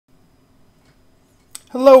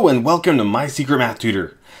Hello and welcome to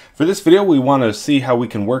MySecretMathTutor. For this video we want to see how we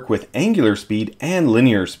can work with angular speed and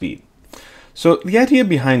linear speed. So the idea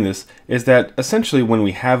behind this is that essentially when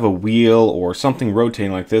we have a wheel or something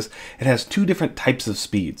rotating like this, it has two different types of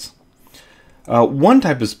speeds. One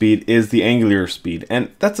type of speed is the angular speed,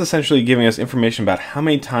 and that's essentially giving us information about how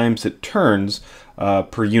many times it turns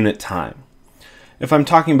per unit time. If I'm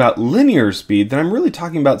talking about linear speed, then I'm really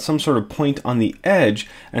talking about some sort of point on the edge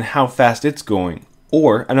and how fast it's going.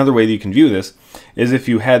 Or another way that you can view this is if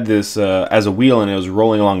you had this as a wheel and it was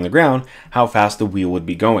rolling along the ground, how fast the wheel would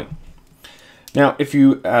be going. Now, if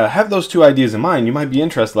you have those two ideas in mind, you might be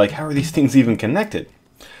interested, like, how are these things even connected?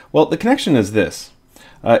 Well, the connection is this.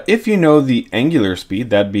 If you know the angular speed,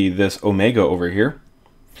 that'd be this omega over here,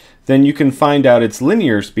 then you can find out its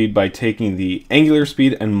linear speed by taking the angular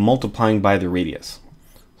speed and multiplying by the radius.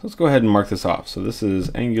 So let's go ahead and mark this off. So this is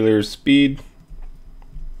angular speed,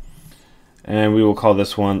 and we will call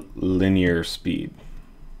this one linear speed.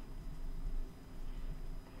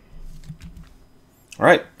 All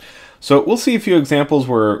right, so we'll see a few examples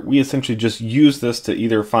where we essentially just use this to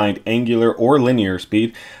either find angular or linear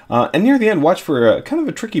speed. And near the end, watch for a kind of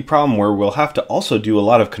a tricky problem where we'll have to also do a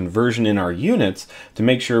lot of conversion in our units to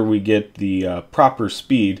make sure we get the proper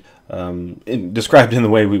speed described in the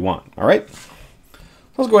way we want. All right, so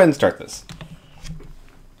let's go ahead and start this.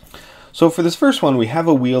 So for this first one, we have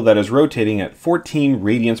a wheel that is rotating at 14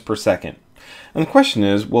 radians per second. And the question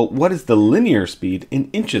is, well, what is the linear speed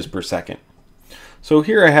in inches per second? So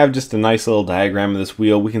here I have just a nice little diagram of this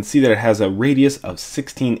wheel. We can see that it has a radius of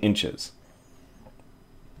 16 inches.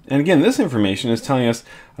 And again, this information is telling us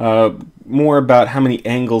more about how many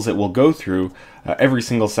angles it will go through every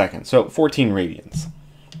single second. So 14 radians.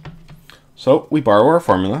 So we borrow our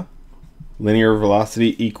formula. Linear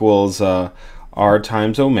velocity equals r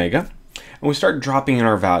times omega. And we start dropping in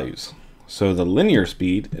our values. So the linear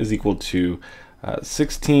speed is equal to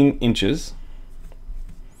 16 inches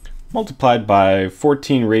multiplied by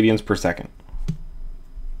 14 radians per second.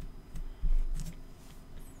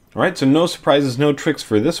 All right, so no surprises, no tricks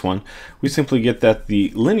for this one. We simply get that the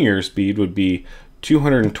linear speed would be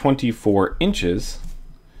 224 inches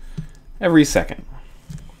every second.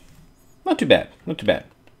 Not too bad, not too bad.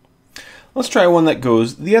 Let's try one that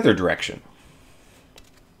goes the other direction.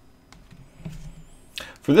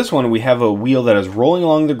 For this one, we have a wheel that is rolling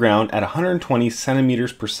along the ground at 120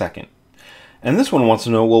 centimeters per second. And this one wants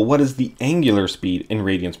to know, well, what is the angular speed in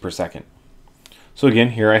radians per second? So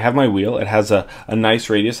again, here I have my wheel. It has a nice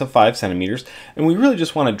radius of 5 centimeters, and we really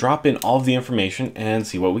just want to drop in all of the information and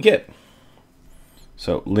see what we get.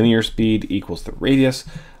 So linear speed equals the radius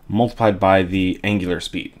multiplied by the angular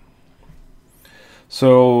speed.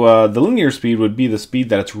 So the linear speed would be the speed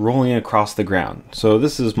that it's rolling across the ground. So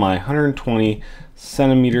this is my 120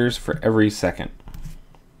 centimeters for every second.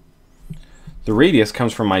 The radius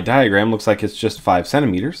comes from my diagram, looks like it's just 5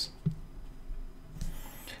 centimeters.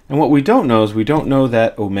 And what we don't know is we don't know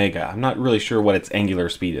that omega. I'm not really sure what its angular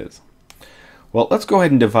speed is. Well, let's go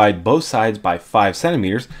ahead and divide both sides by 5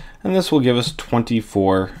 centimeters, and this will give us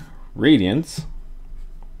 24 radians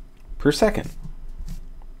per second.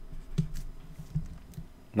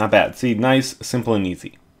 Not bad. See, nice, simple, and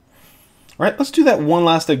easy. All right, let's do that one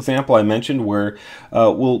last example I mentioned where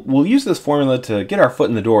we'll use this formula to get our foot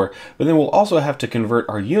in the door, but then we'll also have to convert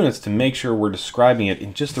our units to make sure we're describing it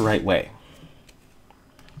in just the right way.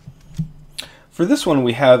 For this one,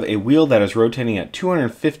 we have a wheel that is rotating at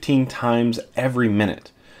 215 times every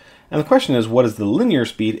minute. And the question is, what is the linear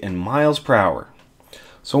speed in miles per hour?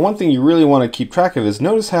 So one thing you really want to keep track of is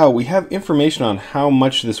notice how we have information on how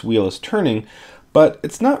much this wheel is turning, but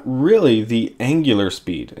it's not really the angular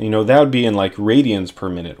speed. You know, that would be in like radians per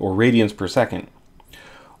minute or radians per second.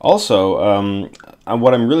 Also,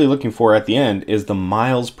 what I'm really looking for at the end is the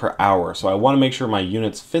miles per hour. So I want to make sure my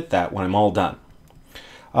units fit that when I'm all done.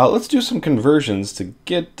 Let's do some conversions to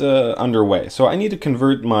get underway. So I need to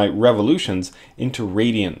convert my revolutions into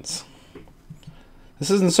radians.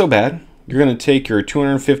 This isn't so bad. You're going to take your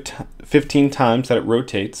 215 times that it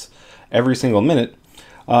rotates every single minute,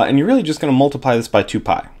 and you're really just going to multiply this by 2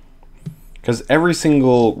 pi. Because every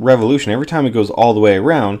single revolution, every time it goes all the way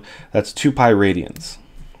around, that's 2 pi radians.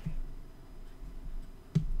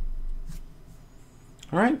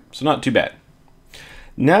 All right, so not too bad.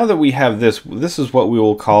 Now that we have this, this is what we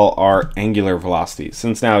will call our angular velocity,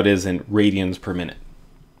 since now it is in radians per minute.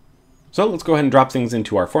 So let's go ahead and drop things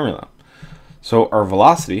into our formula. So our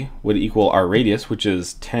velocity would equal our radius, which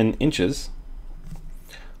is 10 inches,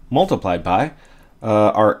 multiplied by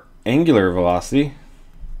our angular velocity,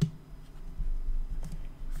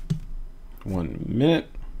 1 minute,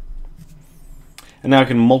 And now I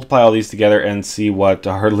can multiply all these together and see what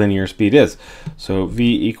our linear speed is. So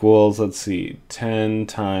v equals, let's see, 10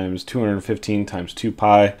 times 215 times 2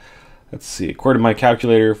 pi. Let's see, according to my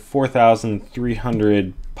calculator,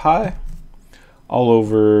 4,300 pi all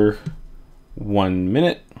over 1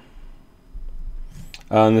 minute.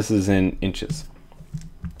 And this is in inches.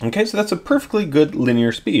 Okay, so that's a perfectly good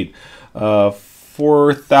linear speed.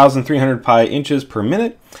 4,300 pi inches per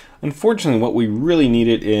minute. Unfortunately, what we really need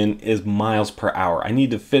it in is miles per hour. I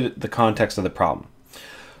need to fit the context of the problem.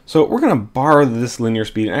 So we're going to borrow this linear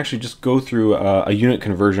speed and actually just go through a unit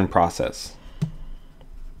conversion process.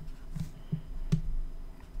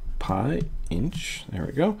 Pi, inch, there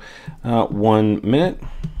we go. 1 minute.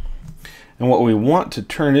 And what we want to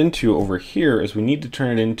turn it into over here is we need to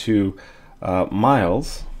turn it into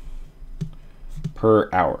miles per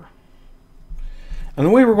hour. And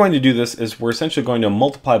the way we're going to do this is we're essentially going to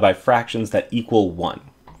multiply by fractions that equal 1.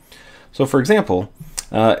 So for example,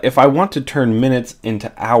 if I want to turn minutes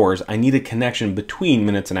into hours, I need a connection between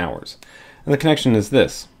minutes and hours. And the connection is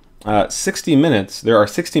this. 60 minutes, there are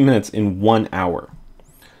 60 minutes in 1 hour.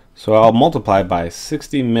 So I'll multiply by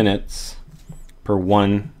 60 minutes per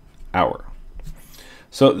 1 hour.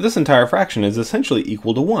 So this entire fraction is essentially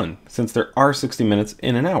equal to 1, since there are 60 minutes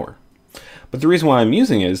in an hour. But the reason why I'm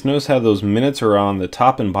using it is notice how those minutes are on the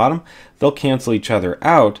top and bottom? They'll cancel each other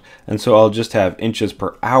out, and so I'll just have inches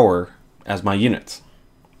per hour as my units.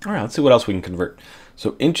 All right, let's see what else we can convert.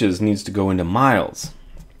 So inches needs to go into miles.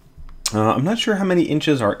 I'm not sure how many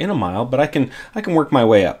inches are in a mile, but I can work my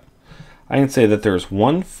way up. I can say that there's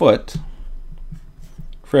 1 foot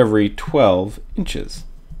for every 12 inches.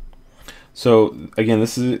 So again,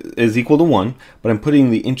 this is equal to 1, but I'm putting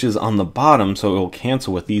the inches on the bottom so it will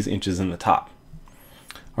cancel with these inches in the top.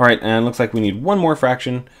 All right, and it looks like we need one more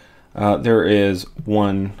fraction. There is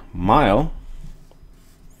 1 mile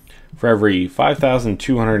for every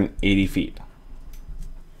 5,280 feet.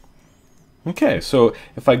 Okay, so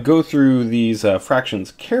if I go through these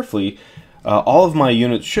fractions carefully, all of my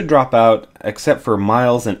units should drop out except for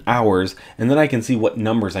miles and hours, and then I can see what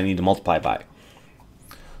numbers I need to multiply by.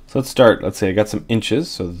 So let's start. Let's say I got some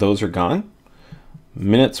inches, so those are gone.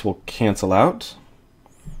 Minutes will cancel out.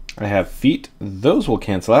 I have feet, those will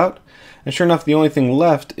cancel out. And sure enough, the only thing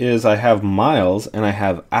left is I have miles and I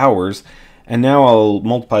have hours. And now I'll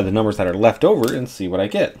multiply the numbers that are left over and see what I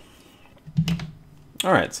get.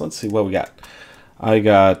 All right, so let's see what we got. I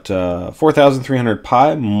got 4,300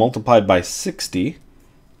 pi multiplied by 60.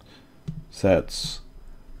 So that's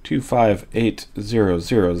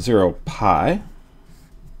 258,000 pi.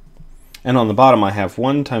 And on the bottom I have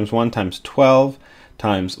 1 times 1 times 12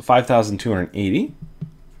 times 5,280.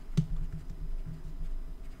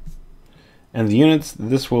 And the units,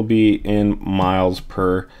 this will be in miles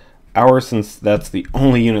per hour since that's the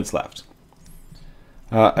only units left.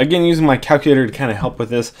 Again, using my calculator to kind of help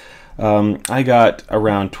with this, I got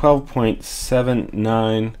around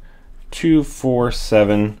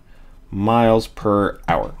 12.79247 miles per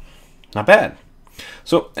hour. Not bad.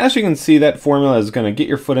 So as you can see, that formula is going to get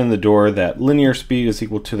your foot in the door that linear speed is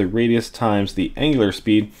equal to the radius times the angular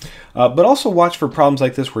speed. But also watch for problems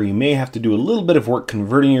like this where you may have to do a little bit of work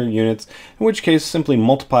converting your units, in which case simply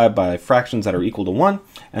multiply by fractions that are equal to 1,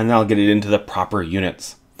 and that'll get it into the proper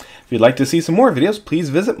units. If you'd like to see some more videos, please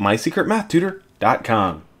visit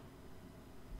MySecretMathTutor.com.